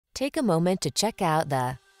Take a moment to check out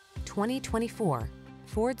the 2024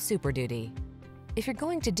 Ford Super Duty. If you're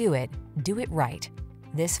going to do it right.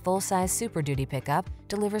 This full-size Super Duty pickup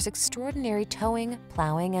delivers extraordinary towing,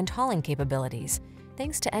 plowing, and hauling capabilities,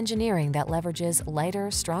 thanks to engineering that leverages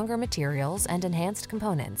lighter, stronger materials and enhanced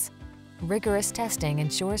components. Rigorous testing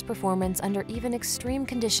ensures performance under even extreme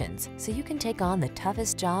conditions, so you can take on the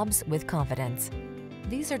toughest jobs with confidence.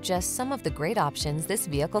 These are just some of the great options this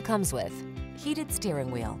vehicle comes with: heated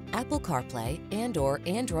steering wheel, Apple CarPlay and/or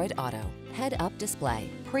Android Auto, head-up display,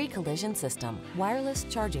 pre-collision system, wireless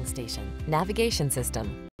charging station, navigation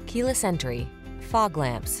system, keyless entry, fog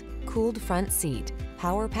lamps, cooled front seat,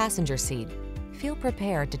 power passenger seat. Feel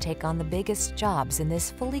prepared to take on the biggest jobs in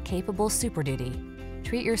this fully capable Super Duty.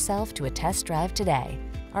 Treat yourself to a test drive today.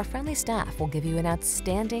 Our friendly staff will give you an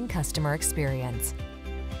outstanding customer experience.